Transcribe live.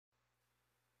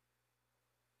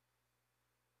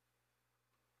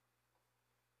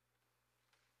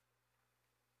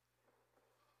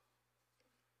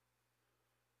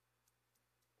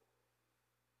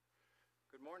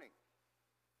Good morning.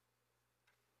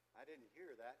 I didn't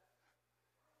hear that.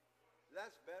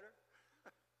 That's better.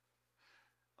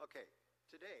 Okay,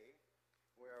 today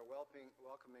we are welcoming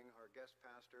our guest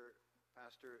pastor,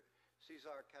 Pastor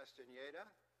Cesar Castaneda.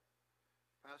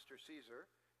 Pastor Cesar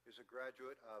is a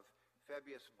graduate of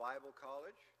Fabius Bible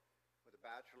College with a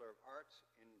Bachelor of Arts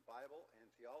in Bible and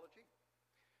Theology.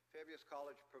 Fabius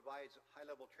College provides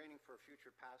high-level training for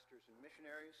future pastors and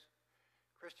missionaries,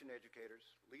 Christian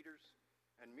educators, leaders,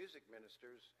 and music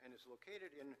ministers, and is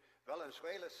located in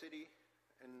Valenzuela City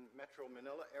in Metro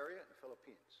Manila area in the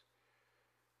Philippines.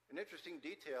 An interesting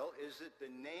detail is that the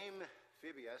name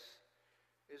Fabius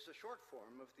is a short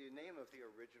form of the name of the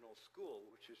original school,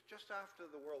 which is just after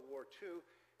the World War II,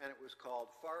 and it was called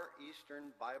Far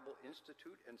Eastern Bible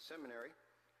Institute and Seminary,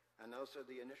 and those are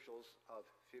the initials of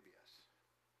Fabius.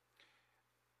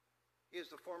 He is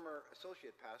the former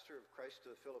associate pastor of Christ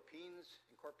of the Philippines,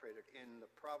 incorporated in the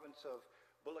province of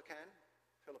Bulacan,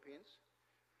 Philippines,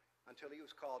 until he was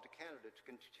called to Canada to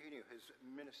continue his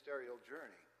ministerial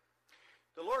journey.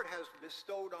 The Lord has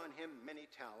bestowed on him many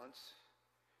talents,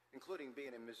 including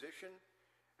being a musician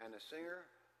and a singer,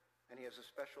 and he has a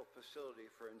special facility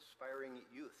for inspiring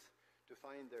youth to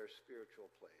find their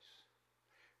spiritual place.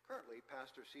 Currently,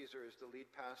 Pastor Cesar is the lead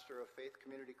pastor of Faith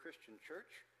Community Christian Church,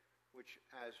 which,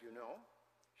 as you know,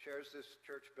 shares this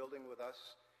church building with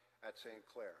us at St.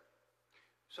 Clair.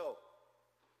 So,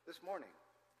 this morning,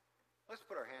 let's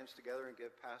put our hands together and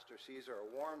give Pastor Cesar a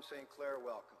warm St. Clair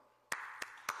welcome.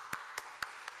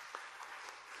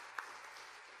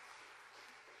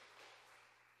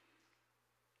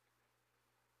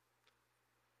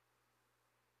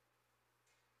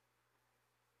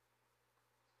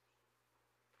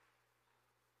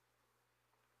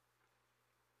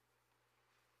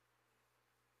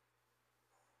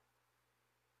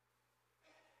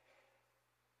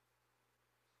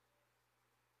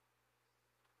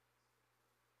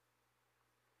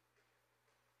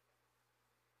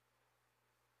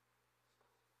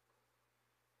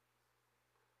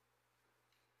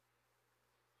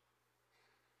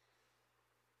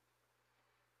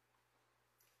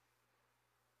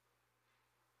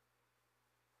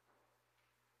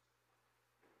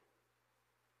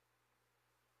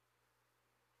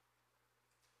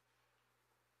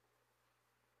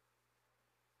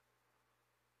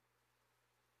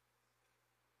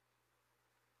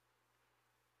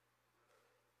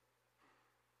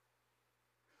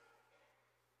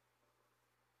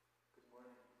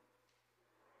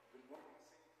 Good morning,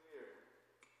 St. Clair.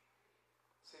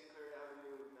 St. Clair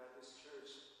Avenue Baptist Church.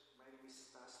 My name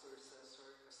is Pastor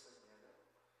Cesar Castaneda,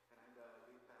 and I'm the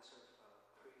lead pastor of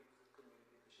Faith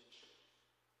Community Christian Church,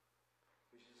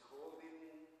 which is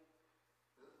holding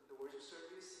the worship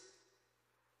service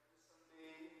every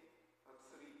Sunday at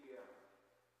 3 p.m.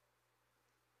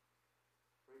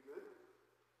 Very good.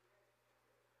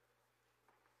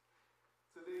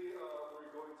 Today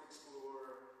we're going to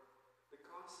explore the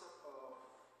concept of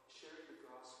sharing the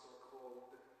gospel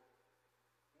called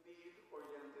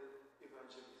need-oriented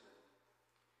evangelism.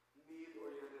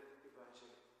 Need-oriented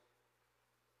evangelism.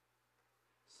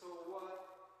 So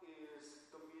what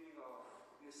is the meaning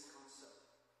of this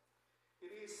concept?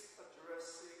 It is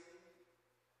addressing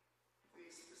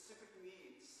the specific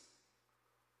needs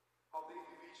of the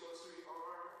individuals we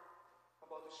are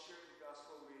about to share the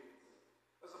gospel with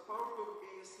as a powerful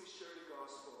means to share the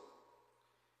gospel.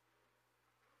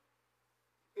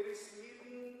 It is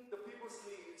meeting the people's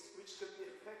needs, which can be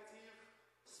effective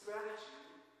strategy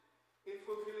in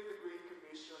fulfilling the Great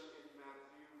Commission in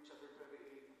Matthew chapter 28,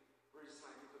 verses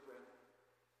 19 to 20,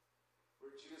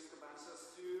 where Jesus commands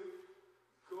us to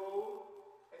go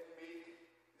and make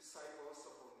disciples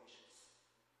of all nations.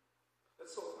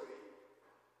 Let's all pray.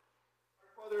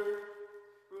 Our Father,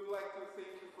 we would like to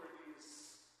thank you for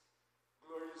this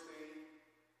glorious day.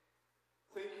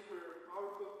 Thank you for your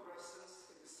powerful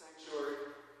presence in the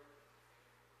sanctuary.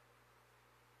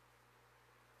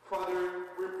 Father,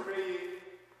 we're praying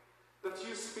that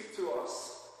you speak to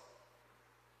us.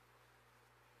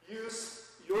 Use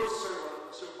your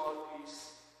servant as your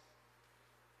mouthpiece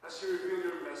as you reveal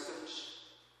your message.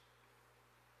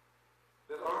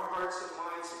 Let our hearts and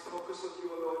minds focus on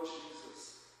you alone,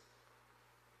 Jesus.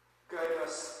 Guide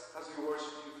us as we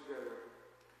worship you together.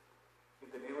 In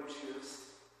the name of Jesus,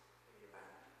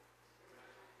 amen.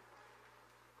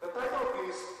 The title of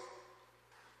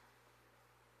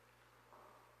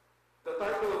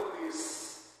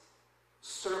this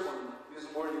sermon this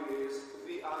morning is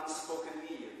The Unspoken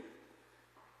Need.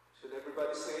 Should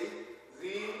everybody say,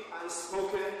 The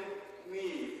Unspoken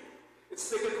Need. It's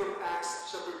taken from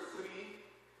Acts chapter 3,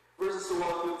 verses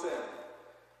 1 to 10.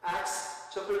 Acts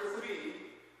chapter 3,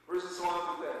 verses 1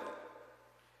 to 10.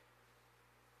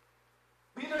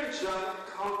 Peter and John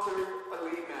encountered a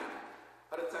layman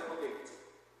at the temple gate.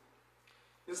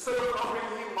 Instead of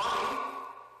offering him money,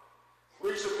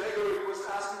 which the beggar was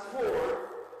asking for,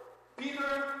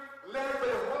 Peter, led by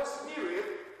the Holy Spirit,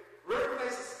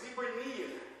 recognized his deeper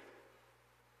need.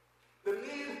 The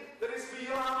need that is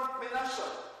beyond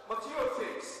financial, material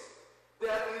things,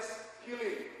 that is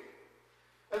healing.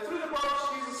 And through the power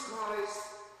of Jesus Christ,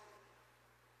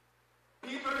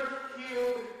 Peter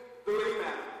healed the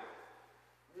layman,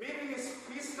 meeting his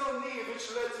physical need,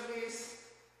 which led to his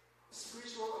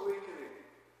spiritual awakening.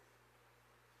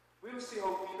 We will see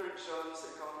how Peter and John's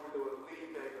encounter with the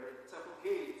lame beggar at the temple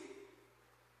gate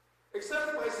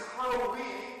exemplifies how we,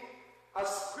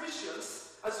 as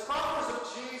Christians, as followers of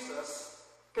Jesus,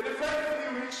 can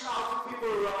effectively reach out to people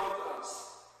around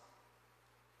us.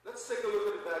 Let's take a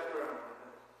look at the background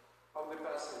of the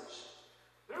passage.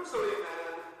 There was a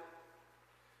layman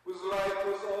whose life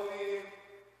was only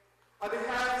at the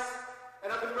hands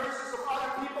and at the mercies of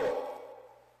other people.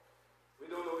 We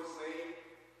don't know his name,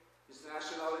 his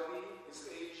nationality, his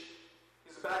age,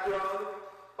 his background,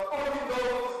 but all we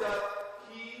know is that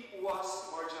he was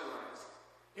marginalized.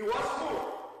 He was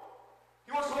poor.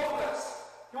 He was hopeless.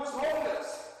 He was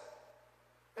homeless.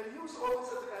 And he was always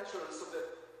at the entrance of the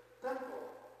temple.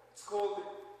 It's called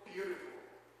Beautiful.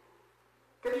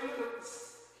 Can you look at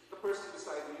the person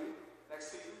beside you,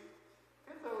 next to you?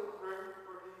 Can you tell her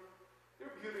or him,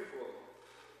 you're beautiful.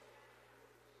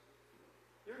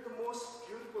 You're the most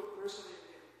beautiful person in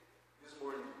here this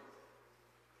morning.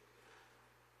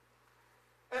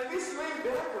 And this lame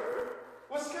beggar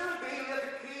was carried daily at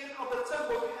the gate of the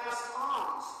temple to ask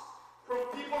alms from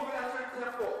people who entered the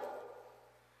temple.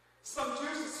 Some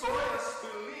Jewish historians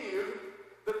believe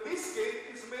that this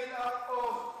gate is made up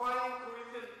of fine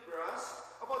Corinthian brass,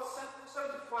 about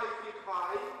 75 feet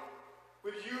high,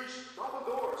 with huge double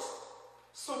doors,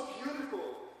 so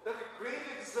beautiful that the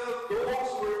greatly designed doors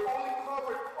were only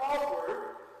covered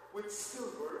over with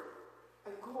silver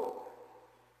and gold.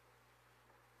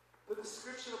 The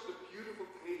description of the beautiful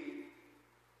gate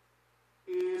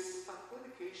is an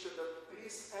indication that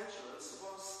this entrance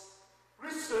was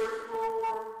reserved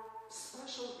for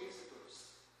special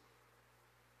visitors.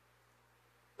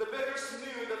 The beggars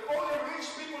knew that only rich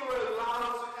people were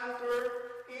allowed to enter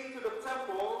into the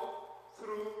temple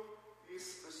through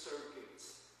these reserved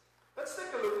gates. Let's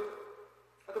take a look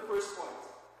at the first point.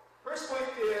 First point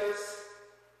is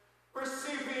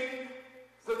perceiving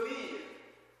the need.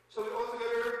 Shall we all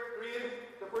together read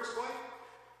the first point?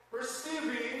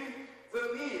 Perceiving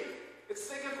the need. It's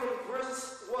taken from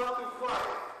verses 1 to 5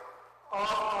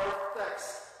 of our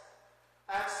text.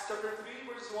 Acts chapter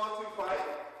 3, verses 1 to 5.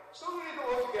 Shall we read it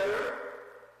all together?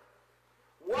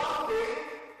 One day,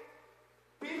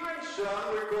 Peter and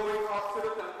John were going up to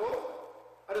the temple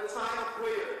at a time of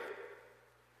prayer,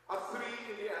 at 3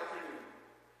 in the afternoon.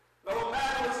 Now a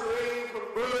man was lame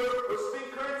from birth, was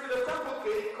being carried to the temple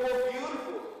gate called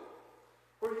Beautiful,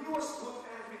 where he was put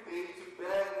every day to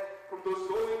beg from those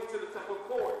going into the temple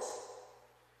courts.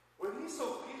 When he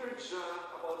saw Peter and John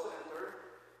about to enter,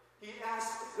 he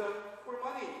asked them for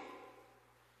money.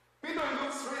 Peter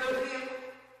looked straight at him,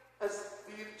 as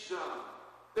did John.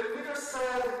 Then Peter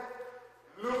said,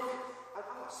 "Look at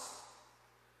us."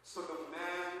 So the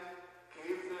man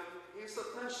gave them his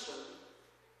attention,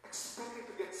 expecting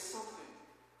to get something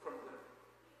from them.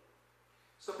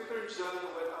 So Peter and John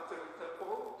went up to the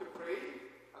temple to pray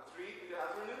at 3 in the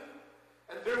afternoon,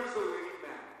 and there was a lame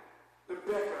man, the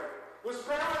beggar, who was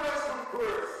paralyzed from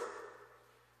birth.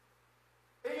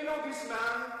 And you know, this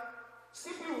man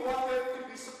simply wanted to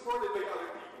be supported by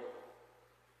other people.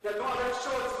 He had no other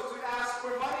choice but to ask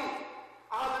for money,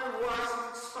 otherwise he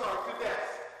would starve to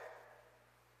death.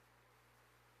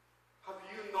 Have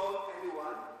you known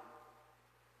anyone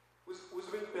who's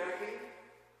been begging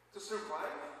to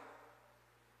survive?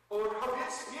 Or have you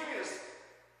experienced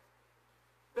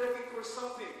begging for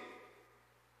something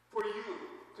for you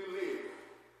to live?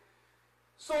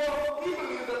 So he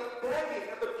believed that begging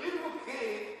at the beautiful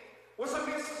gate was a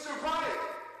means to survive.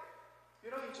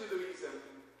 You know, in Judaism,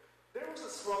 there was a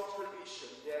strong tradition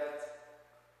that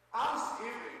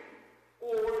almsgiving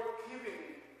or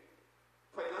giving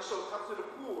financial help to the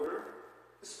poor,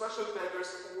 especially beggars,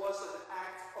 was an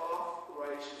act of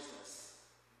righteousness.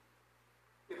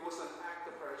 It was an act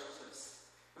of righteousness.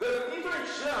 Then Peter and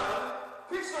John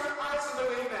fixed their eyes on the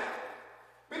layman.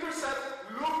 Peter said,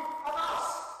 "Look at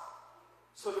us."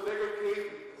 So the beggar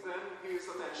gave them his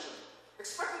attention,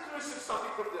 expecting to receive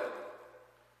something from them.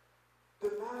 The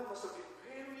man must have been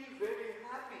very, very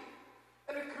happy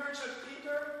and encouraged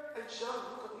Peter and John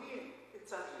look at him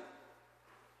intently.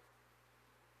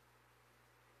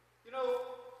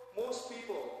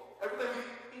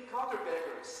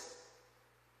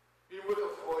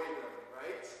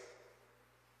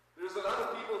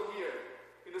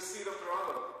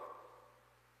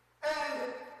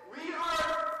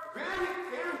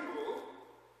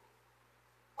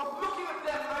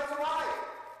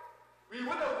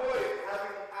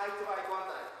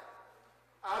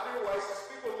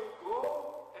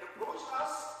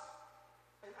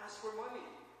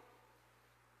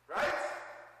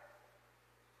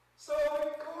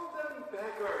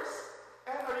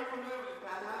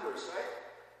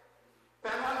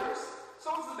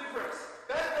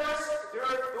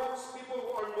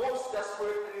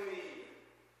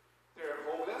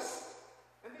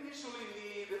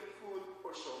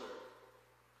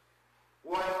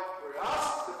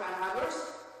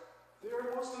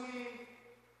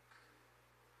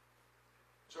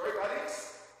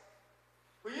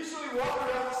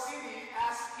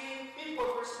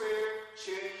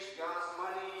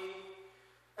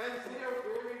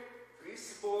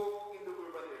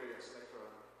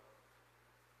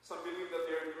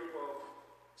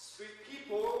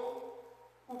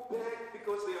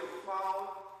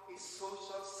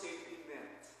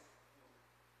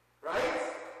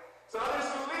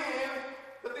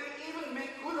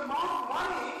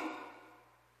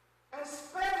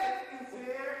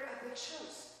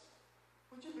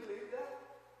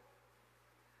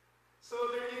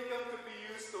 income could be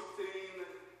used to obtain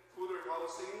food or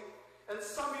housing, and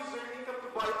some use their income to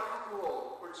buy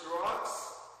alcohol or drugs,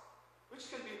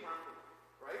 which can be harmful,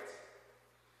 right?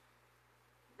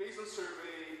 Based on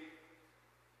survey,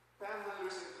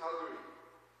 panhandlers in Calgary,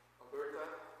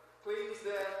 Alberta, claims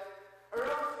that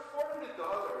around $400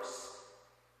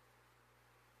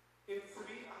 in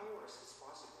 3 hours is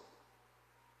possible.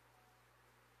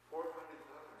 $400.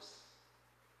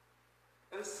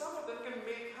 And some of them can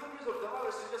make hundreds of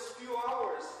dollars in just few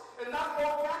hours. And not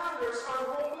all panhandlers are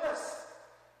homeless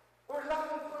or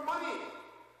looking for money.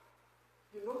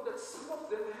 You know that some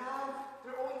of them have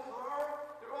their own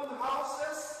car, their own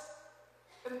houses,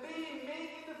 and they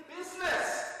make it a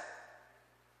business.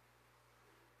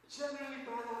 Generally,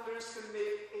 panhandlers can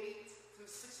make $8 to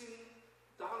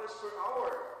 $16 per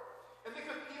hour. And they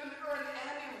could even earn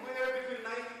anywhere between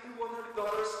 $90 to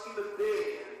 $100 in a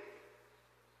day.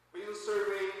 Based on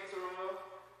survey in Toronto,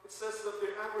 it says that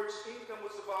their average income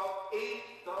was about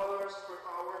 $8 per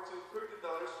hour to $30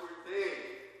 per day,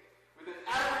 with an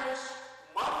average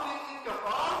monthly income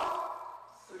of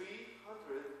 $300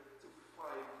 to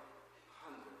 $500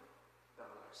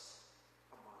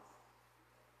 a month.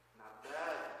 Not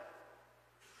bad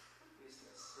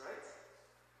business, right?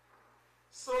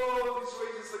 So this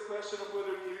raises the question of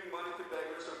whether giving money to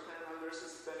beggars or panhandlers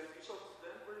is beneficial to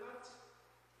them or not.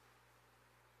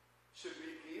 Should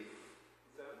we give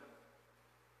them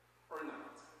or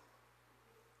not?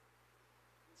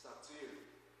 It's up to you.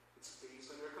 It's based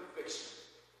on your conviction,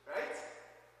 right?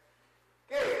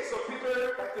 Okay, so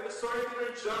Peter, back to the story,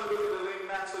 Peter and John looked at the lame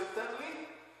man so intently.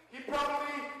 He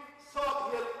probably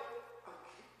thought he had a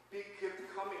big gift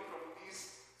coming from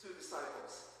these two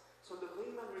disciples. So the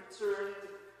lame man returned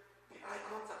the eye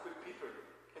contact with Peter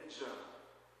and John.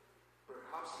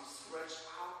 Perhaps he stretched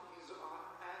out his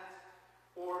hand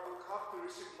or a cup to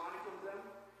receive money from them.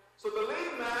 So the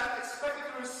lame man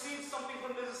expected to receive something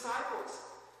from the disciples,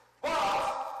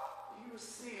 but he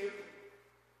received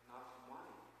not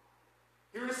money.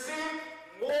 He received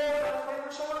more than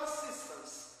financial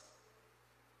assistance,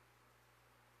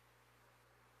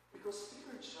 because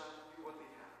Peter and John knew what they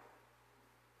had.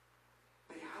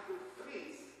 They had their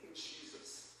faith in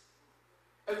Jesus.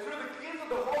 And through the gift of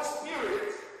the Holy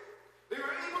Spirit, they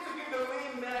were able to give the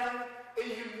lame man a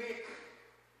unique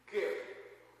gift.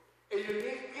 A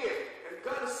unique gift. And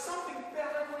God has something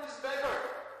better for this beggar.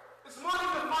 It's more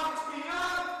than the money. It's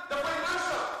beyond the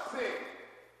financial thing.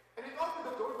 And it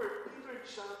opened the door for Peter and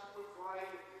John to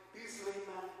provide this lame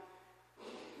man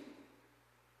healing.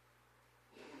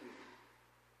 Healing.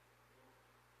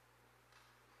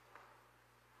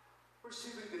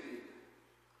 Perceiving the need.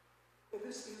 In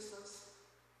this instance,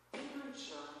 Peter and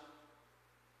John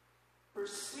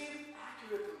perceived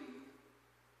accurately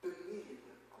the need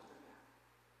of the man.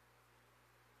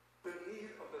 The need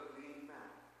of the lame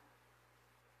man.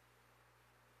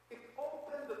 It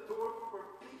opened the door for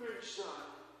Peter and John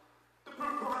to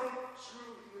provide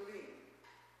true healing.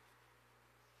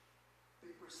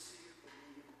 They perceived the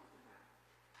need of the man.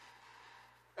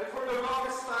 And for the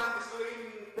longest time, this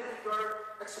lame beggar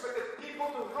expected people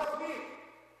to help him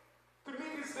to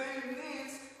meet his daily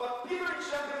needs, but Peter and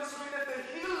John demonstrated the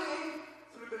healing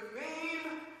through the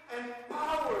name and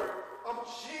power of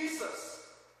Jesus.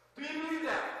 Do you believe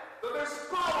that? That there's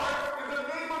power in the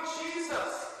name of Jesus.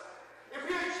 If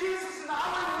we have Jesus in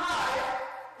our life,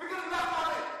 we can lack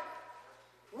nothing.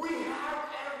 We have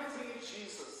everything in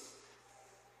Jesus.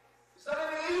 Is that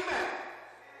an amen?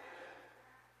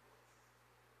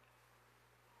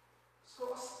 So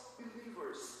as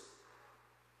believers,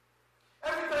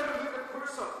 every time we look at a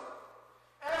person,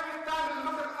 every time we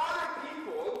look at other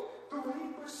people, do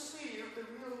we perceive the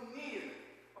real need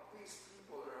of these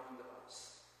people around us?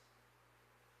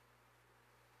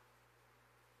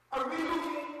 Are we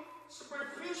looking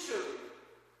superficially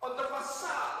on the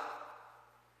facade?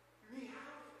 We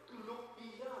have to look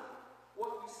beyond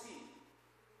what we see.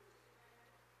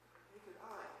 Naked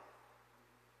eye.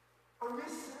 Are we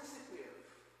sensitive?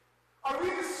 Are we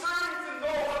discerning?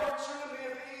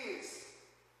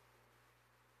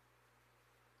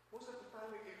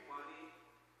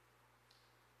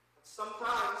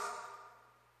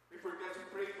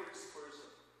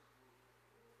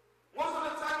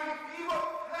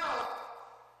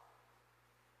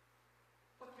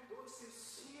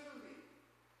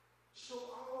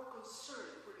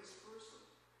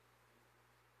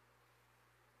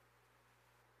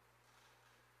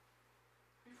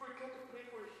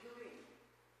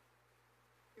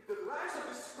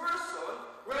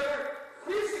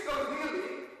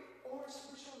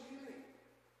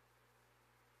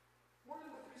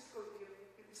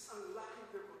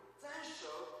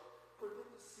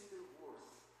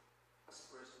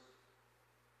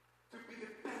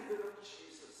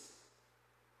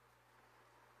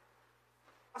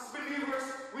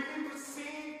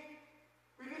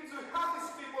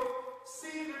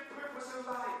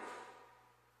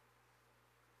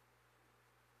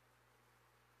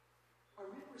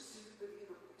 we perceiving the need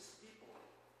of these people?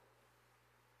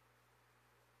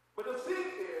 But the thing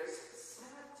is,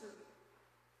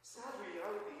 sad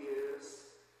reality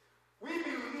is, we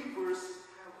believers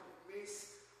have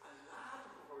missed a lot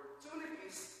of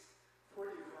opportunities for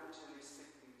evangelistic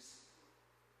things.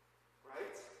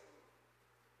 Right?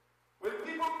 When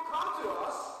people come to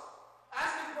us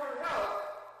asking for help,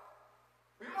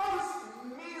 we always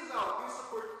miss out this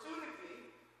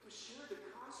opportunity to share the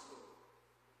gospel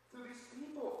to these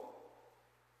people.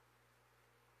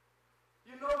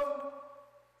 You know,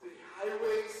 the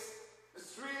highways, the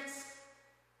streets,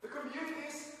 the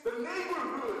communities, the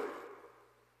neighborhood,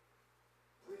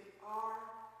 they are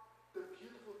the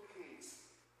beautiful gates.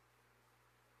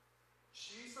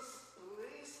 Jesus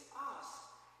placed us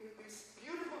in this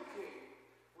beautiful cave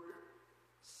where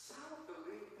some of the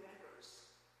lame beggars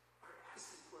are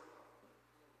asking for help.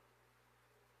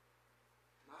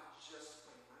 Not just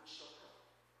financial help,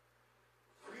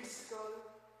 physical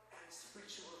and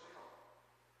spiritual help.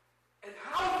 And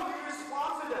how do we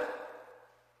respond to that?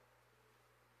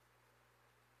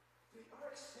 They are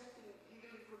expecting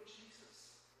healing from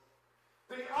Jesus.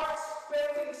 They are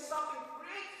expecting something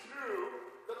breakthrough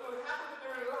that will happen in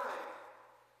their life.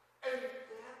 And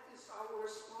that is our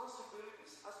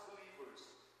responsibilities as believers.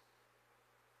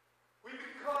 We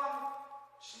become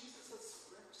Jesus'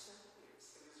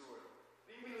 representatives in this world.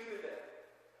 Do you believe in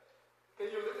that? Can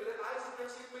you look at the eyes of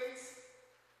your seatmates?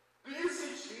 Do you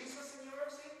see Jesus in your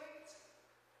seatmates?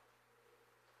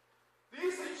 Do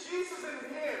you see Jesus in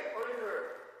him or in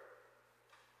her?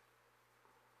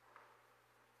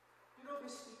 You know,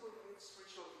 these people need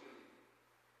spiritual healing.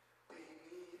 They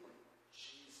need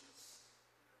Jesus.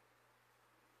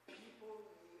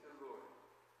 People need the Lord.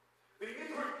 They need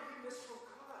forgiveness from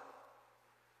God.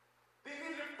 They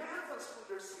need repentance from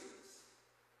their sins.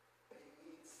 They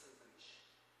need salvation.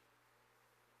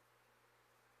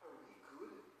 Are we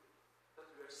good that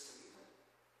we are saved?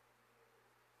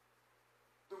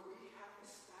 Do we have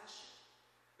this passion,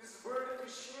 this burden to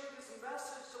share this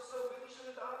message of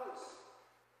salvation with others?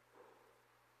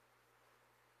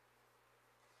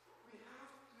 We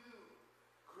have to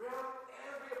grab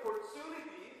every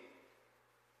opportunity.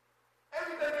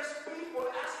 Every time there's people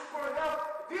asking for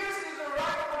help, this is the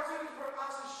right opportunity for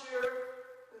us to share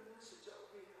the message that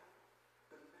we have.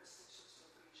 The message of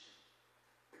salvation.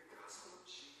 The gospel of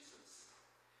Jesus.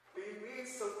 They need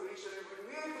salvation, and we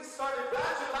need to start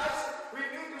evangelizing. We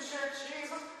need to share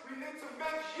Jesus. We need to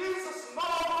make Jesus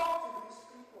known to these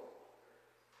people.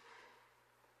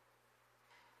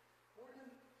 More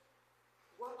than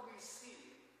what we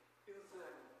see in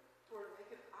them to our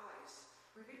naked eyes,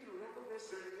 we need to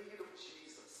recognize their need of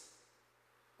Jesus.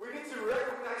 We need to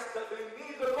recognize that they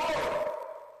need the Lord.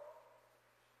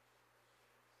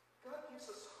 God gives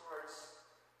us hearts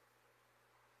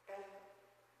and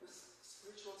this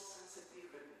spiritual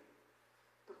sensitivity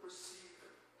to perceive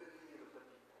the need of the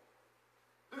people.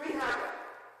 Do we have that?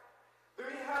 Do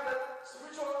we have that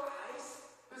spiritual eyes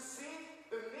to see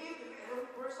the need in every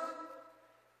person?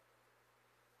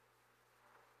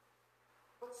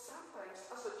 But sometimes,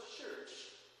 as a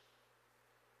church,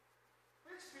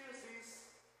 we experience this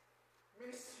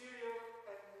ministerial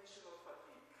and missional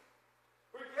fatigue.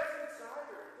 We're getting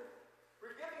tired.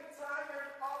 We're getting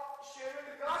tired of sharing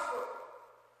the gospel.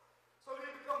 So we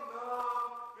become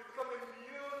numb, we become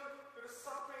immune to the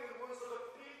suffering and wounds of the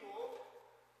people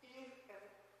in and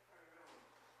around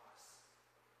us.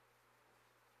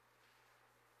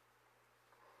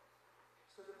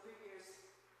 So the thing is,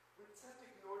 we tend to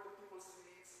ignore the people's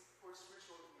needs for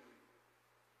spiritual healing.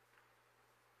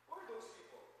 Who are those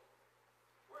people?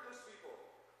 Who are those people?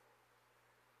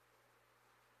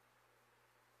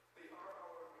 They are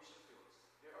our mission fields.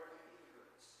 They are the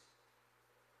immigrants.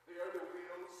 They are the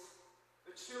widows,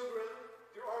 the children,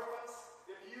 the orphans,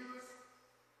 the youth,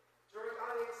 drug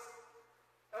addicts,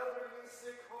 elderly,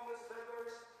 sick, homeless,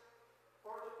 beggars,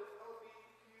 part of the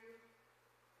LGBTQ.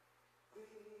 They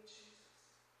need Jesus.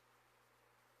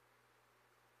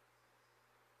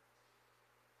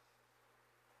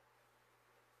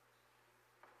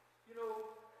 You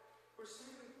know,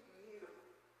 perceiving the need of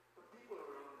the people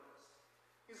around us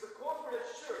is a call for the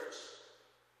church,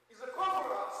 is a call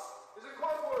for us, is a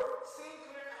call for St.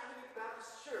 Clair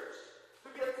Baptist Church to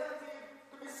be attentive,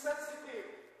 to be sensitive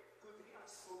to the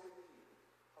unspoken need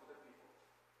of the people.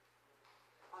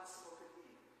 Unspoken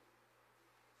need.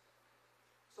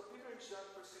 So Peter and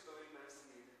John perceived the lame man's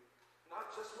need,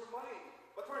 not just for money,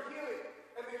 but for healing.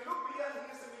 And they look beyond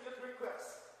his immediate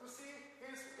request to see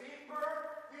his deeper,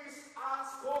 his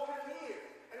unspoken need.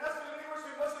 And as believers,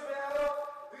 we must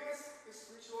develop this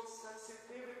spiritual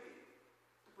sensitivity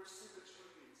to perceive the true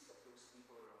needs of those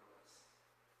people around us.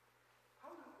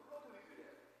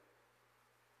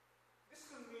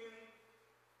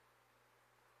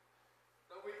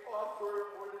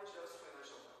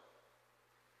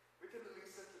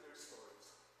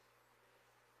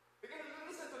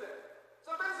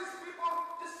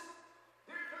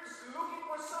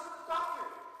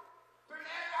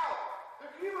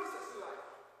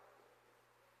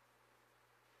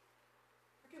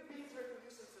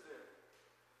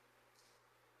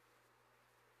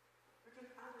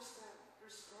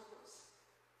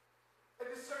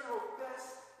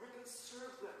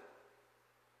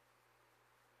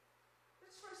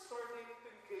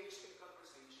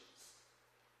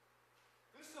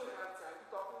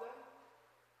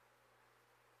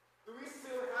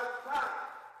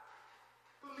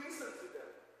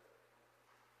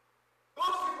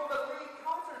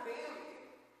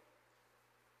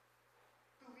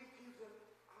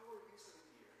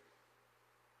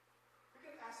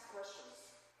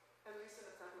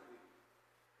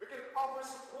 offer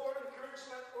support,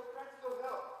 encouragement, or practical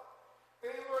help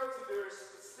tailored to their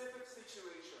specific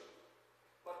situation.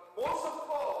 But most of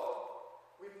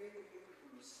all, we need to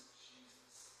introduce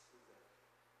Jesus to them.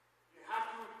 You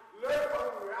have to learn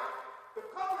how to react. The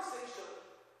conversation,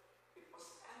 it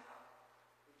must end up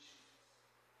with Jesus.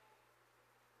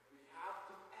 We have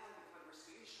to end the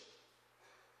conversation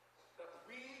that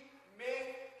we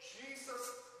make Jesus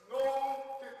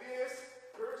known to this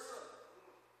person.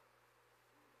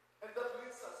 And that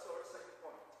leads us to our second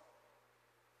point.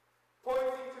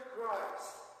 Pointing to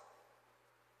Christ.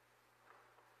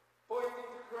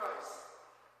 Pointing to Christ.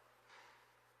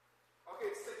 Okay,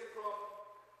 it's taken from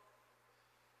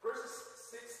verses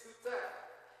 6 to 10.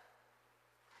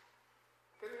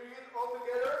 Can we read it all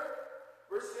together?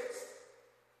 Verse 6.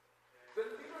 Then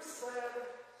Peter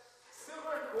said,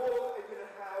 "Silver and gold I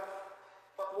didn't have,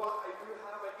 but what I do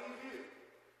have I give you.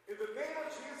 In the name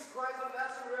of Jesus Christ of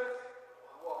Nazareth,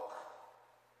 walk."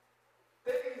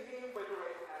 Taking him by the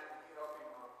right hand, he helped him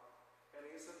up. And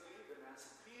instantly the man's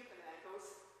feet and ankles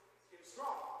became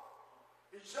strong.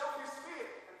 He jumped his feet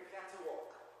and began to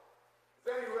walk.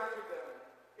 Then he ran with them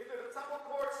into the temple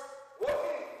courts,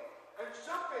 walking and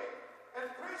jumping and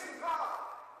praising God.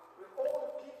 When all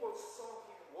the people saw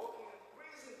him walking and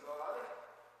praising God,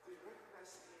 they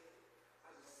recognized him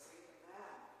as the same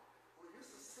man who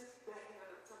used to sit begging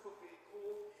at the temple gate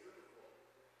called Beautiful.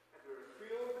 And they were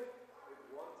filled with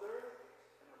wonder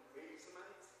and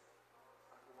amazement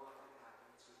at what had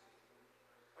happened to him.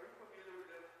 Are you familiar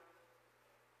with that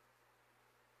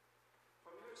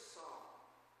familiar song?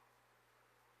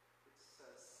 It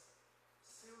says,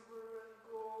 "Silver and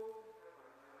gold have I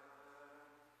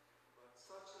none, but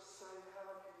such as I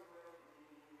have given you.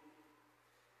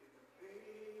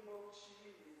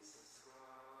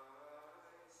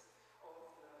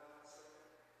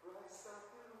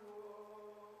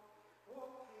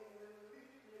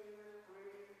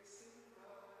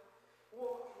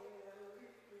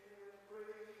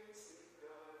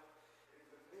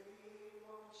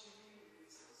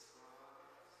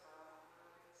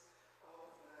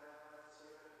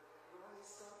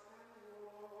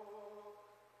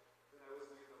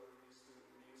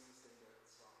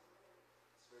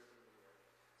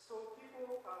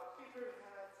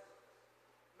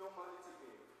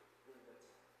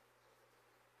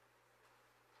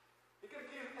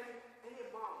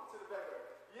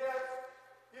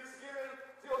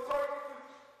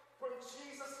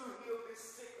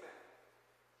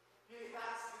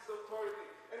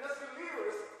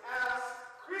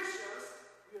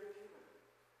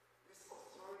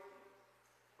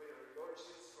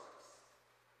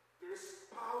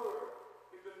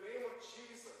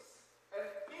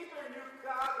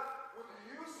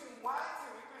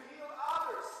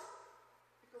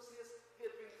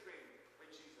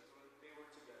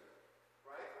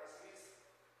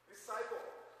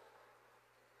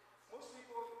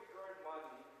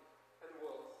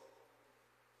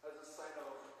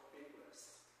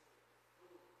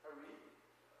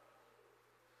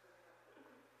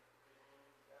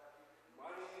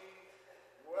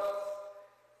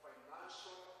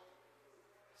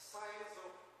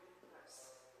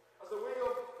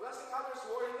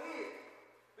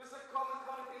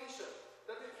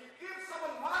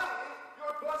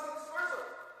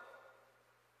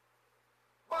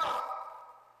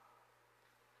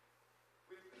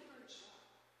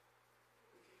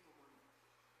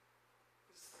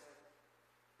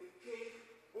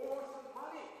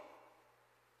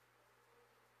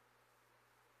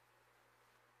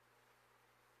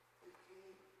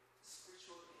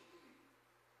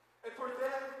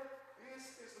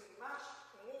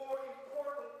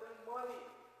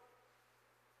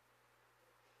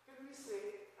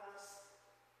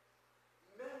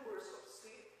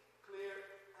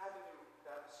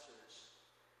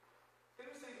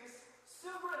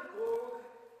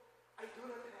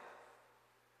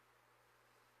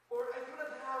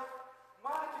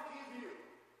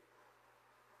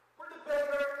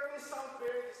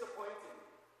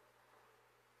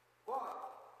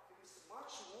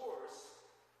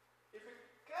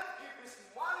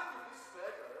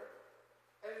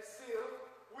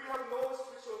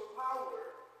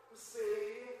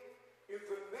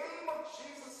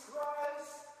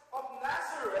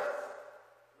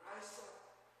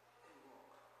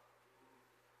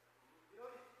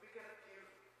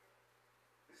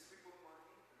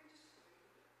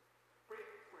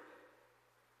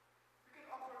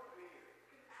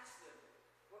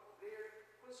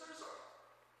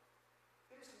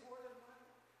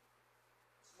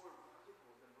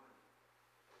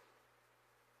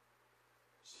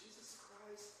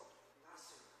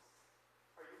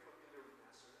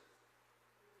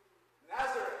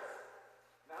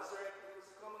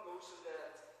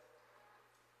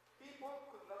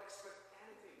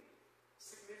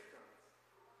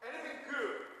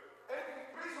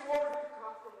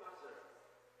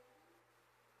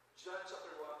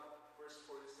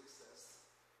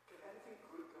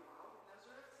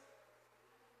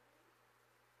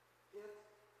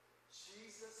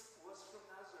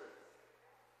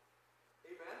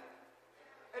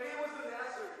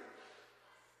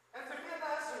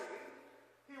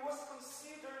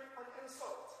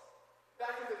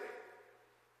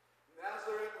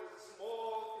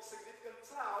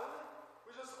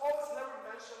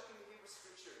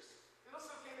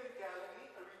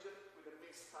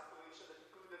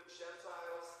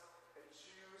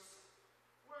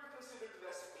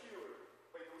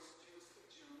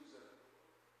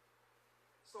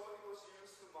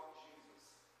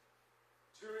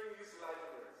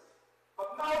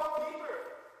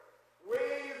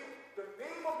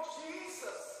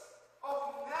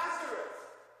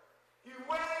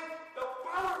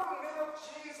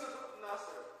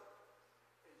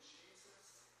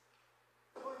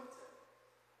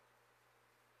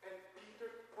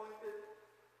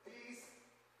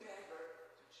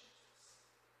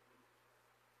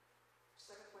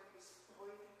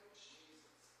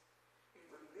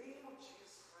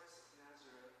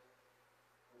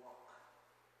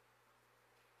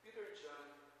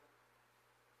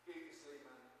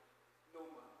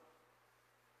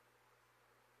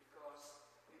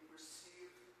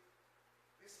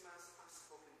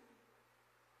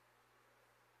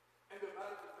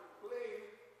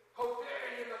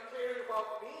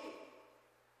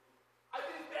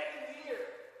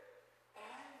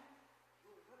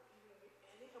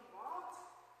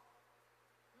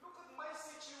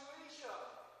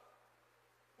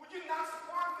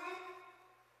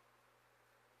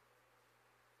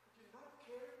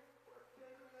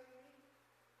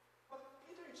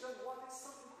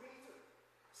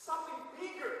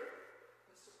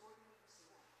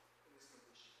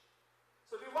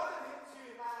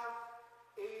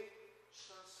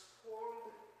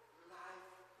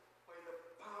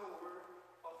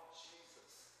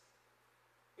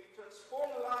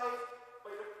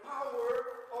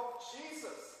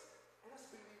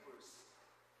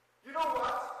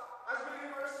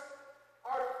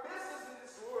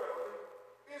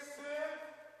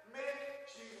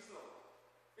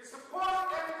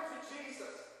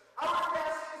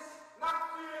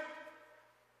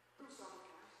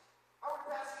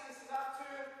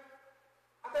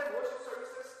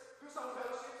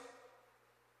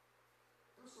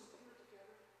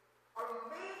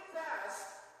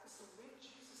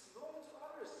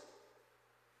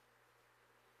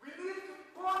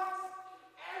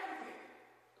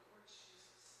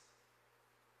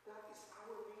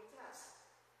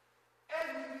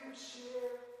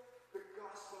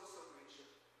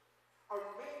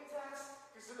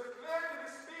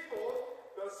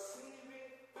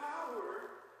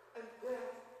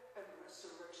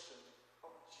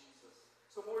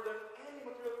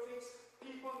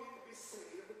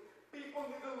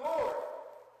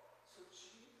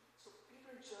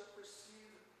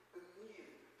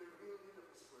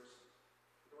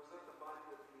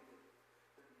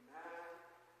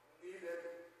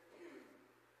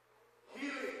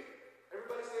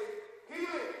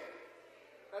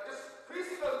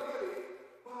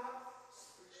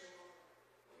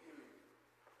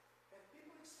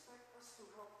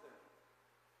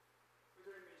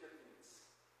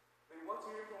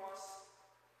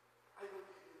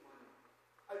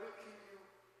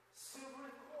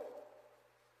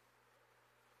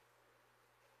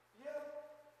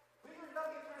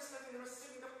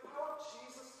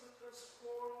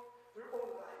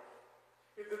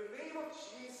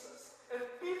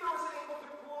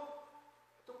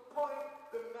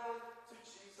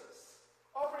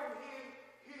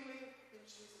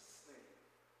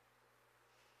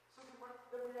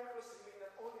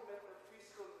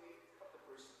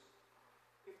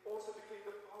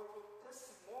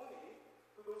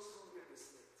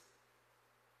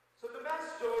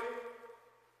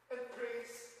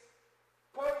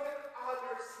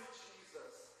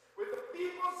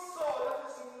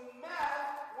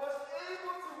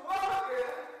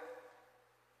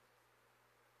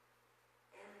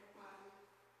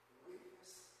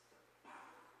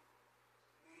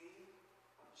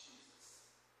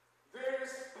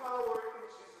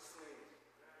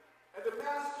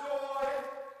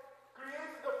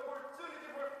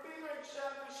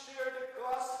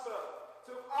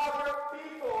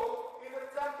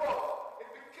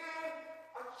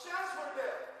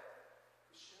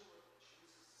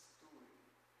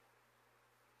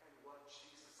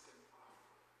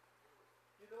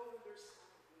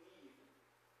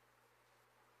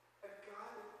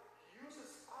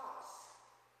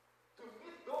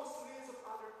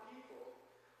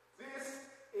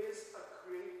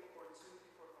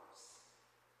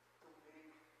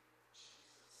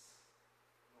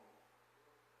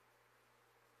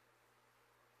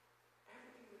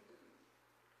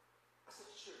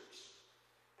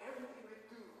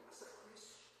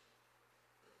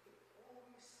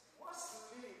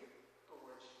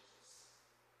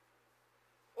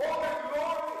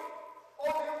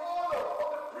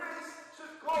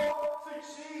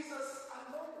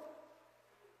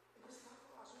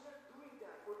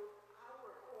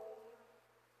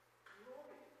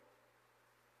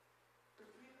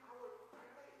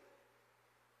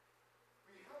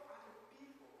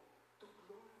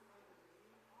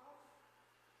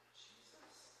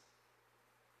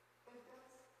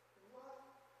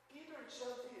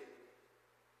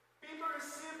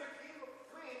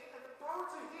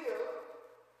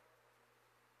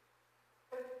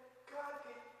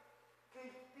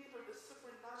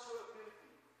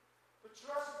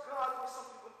 trust God for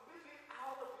something completely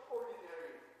out of the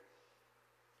ordinary.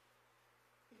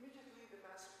 Immediately, the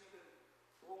man's feet and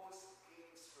bones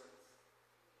gained strength.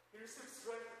 He received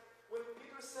strength when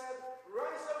Peter said,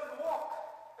 "Rise up and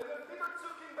walk." And when Peter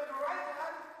took him by the right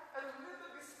hand and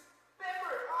lifted his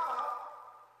beggar up,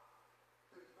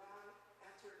 the man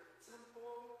entered the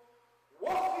temple,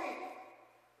 walking,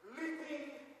 leaping,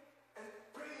 and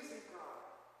praising God.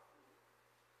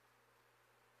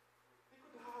 He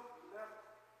could have left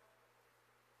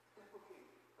the temple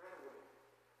gate right away.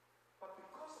 But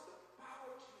because of the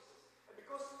power of Jesus, and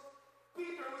because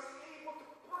Peter was able to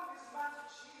point this man to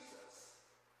Jesus,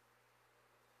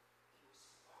 he was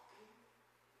walking,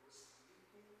 he was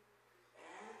leaping,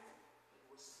 and he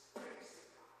was praising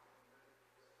God.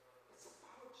 It's the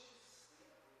power of Jesus.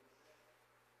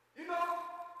 You know,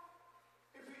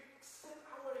 if we extend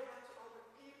our hand to other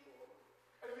people,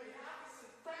 and we have this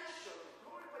intention to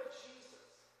glorify Jesus,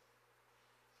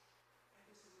 and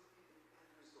this will be the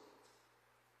end result.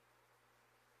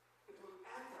 It will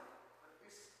end up, and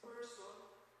this person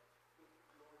will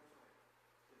glorify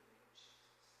the name of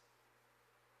Jesus.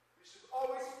 We should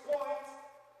always point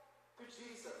to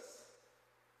Jesus.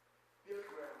 Billy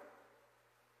Graham.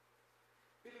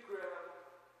 Billy Graham,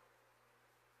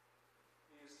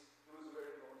 he was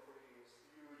very known for his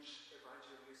huge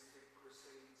evangelistic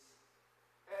crusades.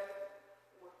 And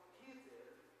what he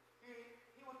did,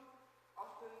 he would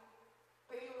often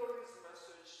tailor his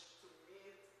message to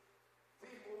meet the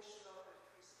emotional and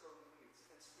physical needs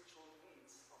and spiritual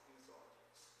needs of his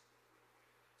audience.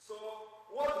 So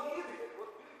what he did,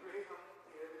 what Billy Graham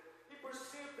did, he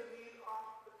perceived the need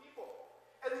of the people.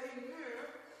 And he knew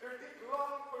their deep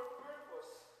longing for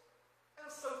purpose and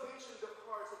salvation in the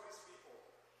hearts of his people.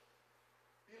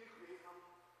 Billy Graham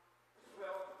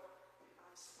felt the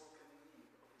unspoken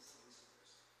need of his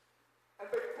listeners. And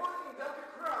by pointing them to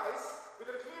Christ with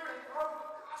a clear and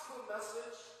powerful gospel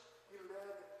message,